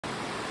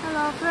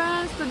Hello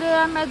friends, today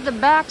I'm at the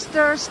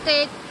Baxter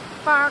State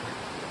Park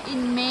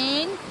in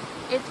Maine.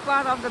 It's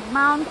part of the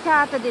Mount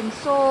Katahdin.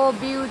 So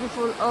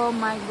beautiful, oh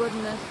my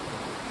goodness.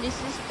 This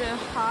is the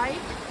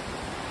hike.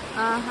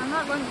 I'm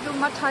not going to do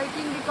much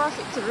hiking because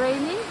it's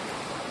raining.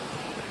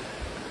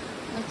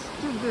 It's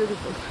too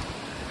beautiful.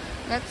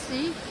 Let's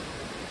see.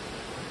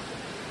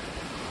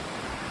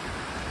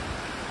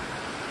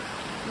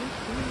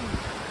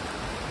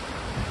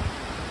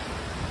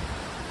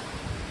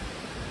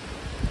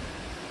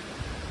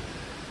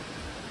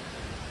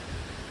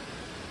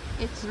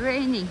 It's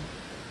raining,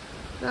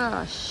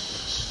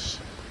 gosh,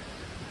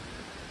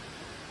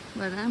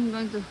 but I'm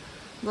going to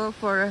go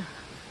for a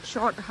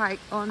short hike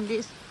on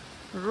this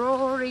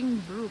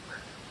roaring brook.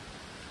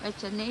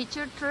 It's a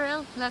nature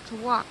trail. Let's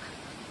walk.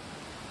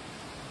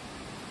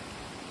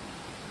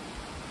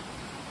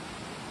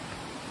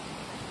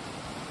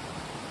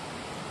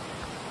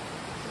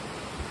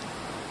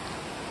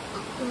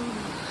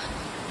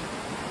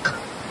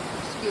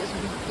 Excuse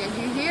me, can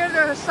you hear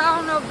the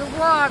sound of the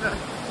water?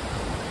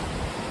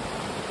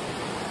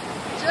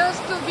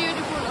 Just too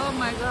beautiful, oh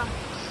my god.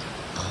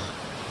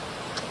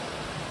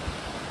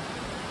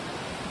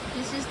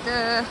 This is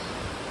the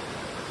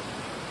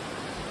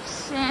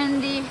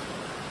sandy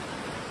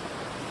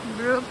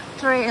brook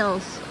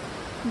trails.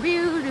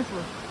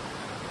 Beautiful.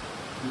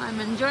 I'm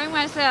enjoying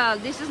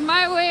myself. This is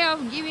my way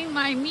of giving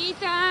my me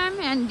time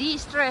and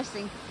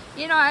de-stressing.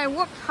 You know, I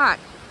work hard,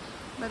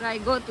 but I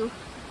go to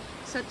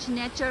such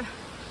nature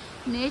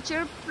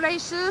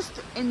places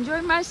to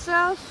enjoy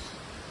myself.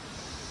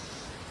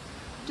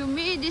 To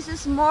me, this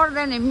is more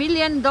than $1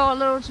 million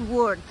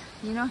worth.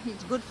 You know,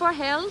 it's good for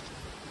health,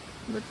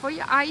 good for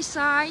your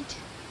eyesight.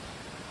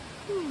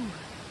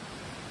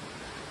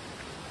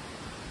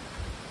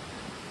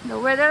 The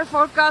weather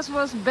forecast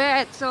was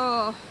bad,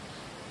 so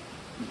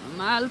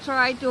I'll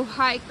try to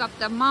hike up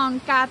the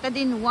Mount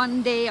Katahdin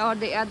one day or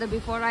the other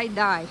before I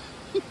die.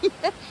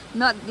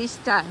 Not this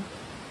time.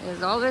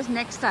 There's always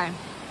next time.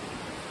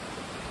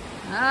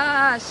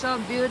 Ah, so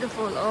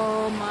beautiful.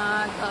 Oh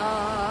my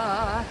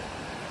god.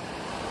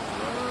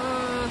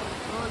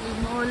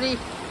 Holy,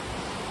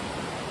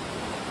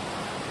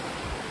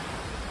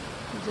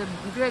 it's a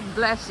great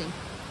blessing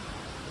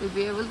to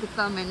be able to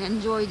come and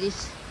enjoy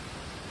these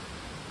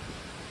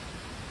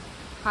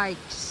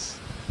hikes.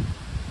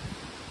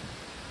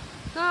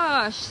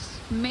 Gosh,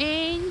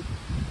 Maine,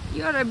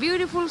 you are a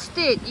beautiful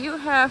state. You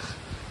have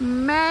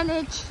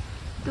managed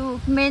to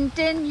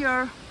maintain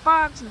your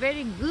parks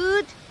very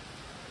good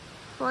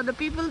for the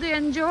people to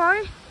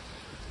enjoy,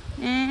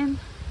 and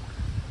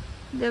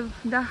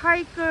the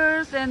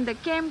hikers and the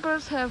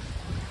campers have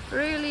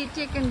really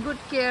taken good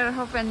care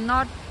of and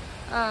not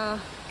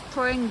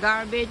throwing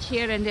garbage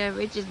here and there,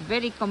 which is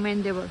very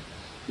commendable.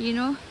 You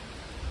know,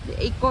 the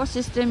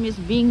ecosystem is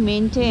being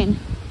maintained.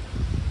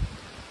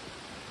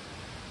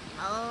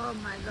 Oh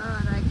my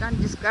god, I can't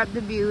describe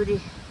the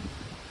beauty.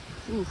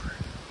 Ooh.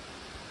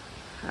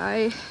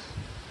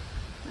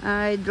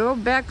 I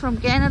drove back from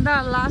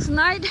Canada last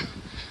night.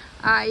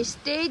 I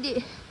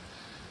stayed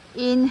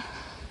in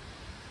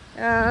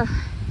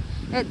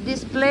at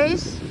this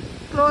place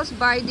close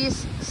by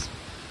this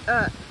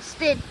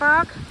state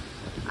park.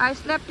 I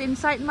slept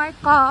inside my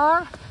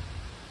car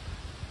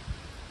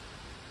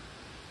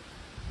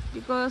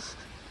because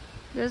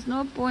there's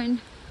no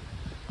point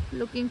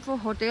looking for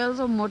hotels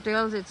or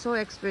motels. It's so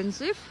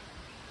expensive.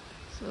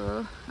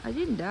 So I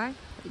didn't die.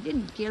 It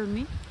didn't kill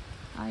me.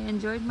 I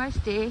enjoyed my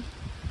stay.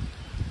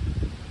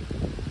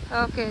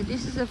 Okay,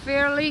 this is a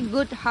fairly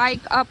good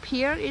hike up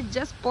here. It's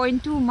just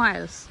 0.2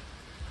 miles.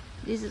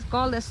 This is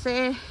called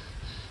the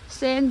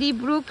Sandy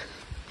Brook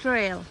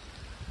Trail.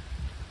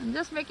 I'm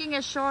just making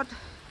a short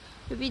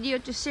video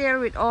to share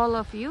with all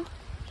of you.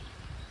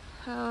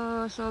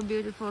 Oh, so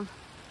beautiful.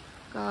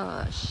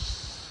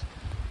 Gosh.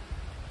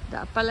 The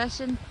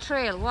Appalachian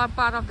Trail. What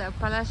part of the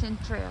Appalachian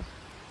Trail?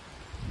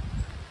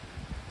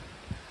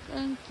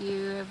 Thank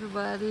you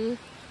everybody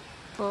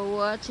for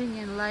watching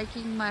and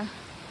liking my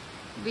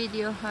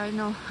video. I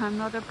know I'm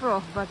not a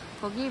pro, but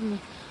forgive me.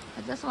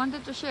 I just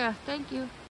wanted to share. Thank you.